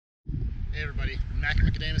Hey everybody, Mac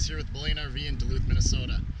Macadamus here with Bullion RV in Duluth,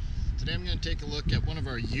 Minnesota. Today I'm going to take a look at one of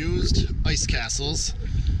our used ice castles.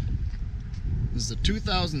 This is a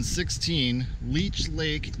 2016 Leech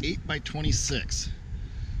Lake 8x26. It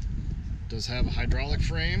does have a hydraulic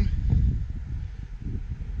frame.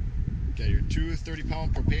 Got your two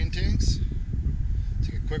 30-pound propane tanks.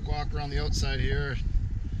 Take a quick walk around the outside here.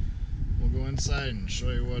 We'll go inside and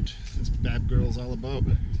show you what this bad girl is all about.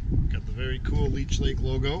 Got the very cool Leech Lake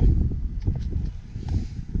logo.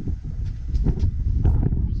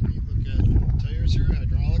 Here,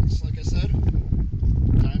 hydraulics, like I said,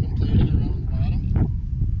 diamond plated around the bottom.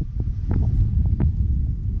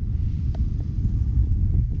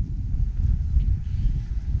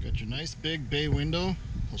 Got your nice big bay window.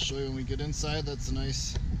 I'll show you when we get inside. That's a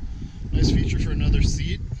nice feature for another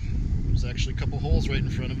seat. There's actually a couple holes right in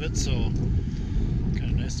front of it, so kind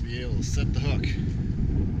of nice to be able to set the hook.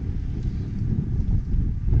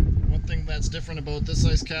 One thing that's different about this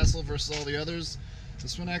ice castle versus all the others,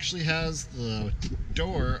 this one actually has the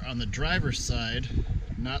door on the driver's side,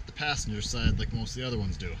 not the passenger side like most of the other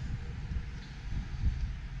ones do.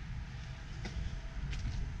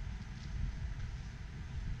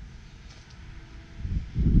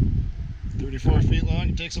 "34 feet long,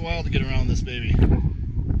 it takes a while to get around this baby." Alright,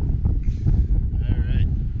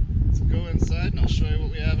 let's go inside and I'll show you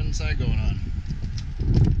what we have inside going on.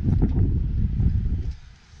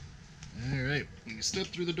 Alright, when you step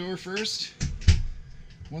through the door first,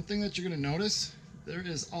 one thing that you're going to notice, there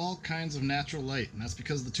is all kinds of natural light, and that's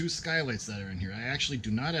because of the two skylights that are in here. I actually do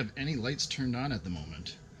not have any lights turned on at the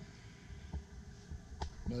moment.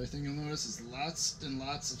 Another thing you'll notice is lots and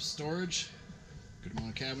lots of storage. Good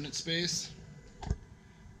amount of cabinet space.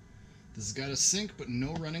 This has got a sink but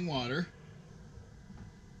no running water.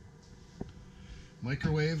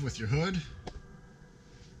 Microwave with your hood.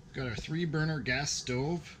 We've got our 3-burner gas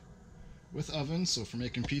stove with oven, so for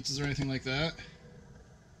making pizzas or anything like that.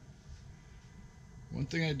 One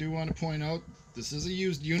thing I do want to point out, this is a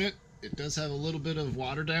used unit. It does have a little bit of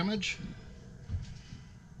water damage.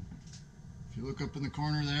 If you look up in the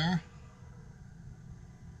corner there,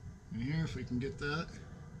 and here, if we can get that.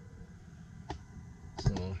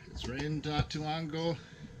 So it's rained not too long ago.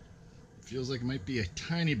 It feels like it might be a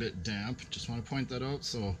tiny bit damp. Just want to point that out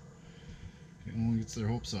so anyone gets their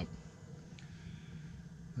hopes up.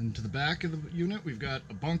 And to the back of the unit, we've got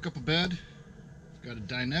a bunk up a bed. We've got a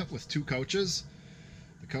dinette with 2 couches.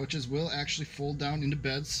 The couches will actually fold down into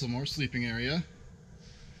beds, some more sleeping area.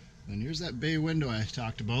 And here's that bay window I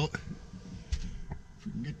talked about. If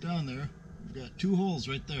we can get down there, we've got 2 holes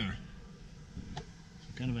right there. So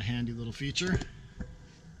kind of a handy little feature.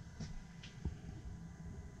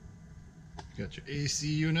 Got your AC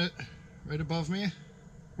unit right above me.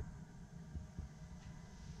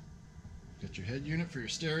 Got your head unit for your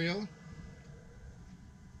stereo.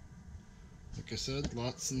 Like I said,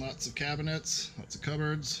 lots and lots of cabinets, lots of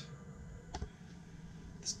cupboards.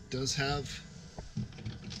 This does have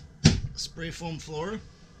a spray foam floor,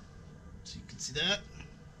 so you can see that.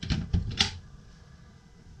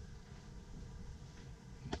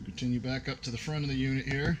 Continue back up to the front of the unit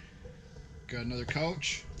here. Got another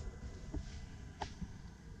couch.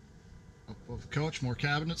 Up above the couch, more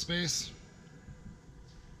cabinet space.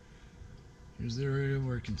 Here's the area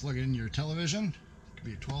where you can plug in your television. It could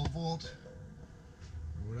be a 12-volt.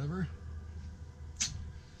 Whatever.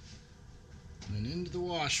 And then into the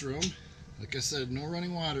washroom. Like I said, no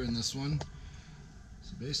running water in this one.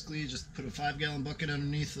 So basically you just put a 5-gallon bucket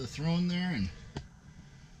underneath the throne there and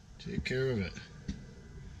take care of it.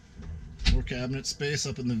 More cabinet space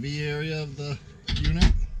up in the V area of the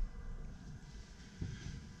unit.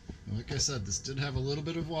 And like I said, this did have a little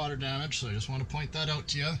bit of water damage, so I just want to point that out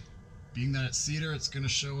to you. Being that it's cedar, it's going to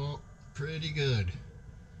show out pretty good.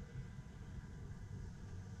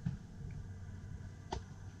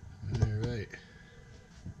 Alright,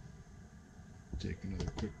 take another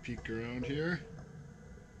quick peek around here.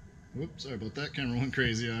 Whoops, sorry about that, camera went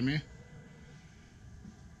crazy on me.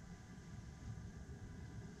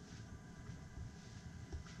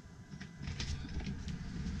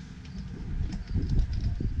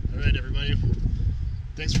 Alright everybody,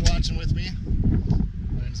 thanks for watching with me.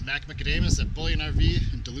 My name is Mac Macadamus at Bullion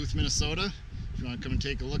RV in Duluth, Minnesota. If you want to come and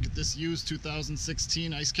take a look at this used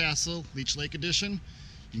 2016 Ice Castle Leech Lake Edition,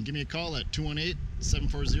 you can give me a call at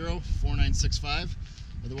 218-740-4965.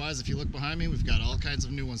 Otherwise, if you look behind me, we've got all kinds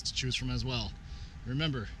of new ones to choose from as well.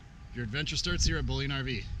 Remember, your adventure starts here at Bullion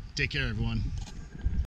RV. Take care, everyone.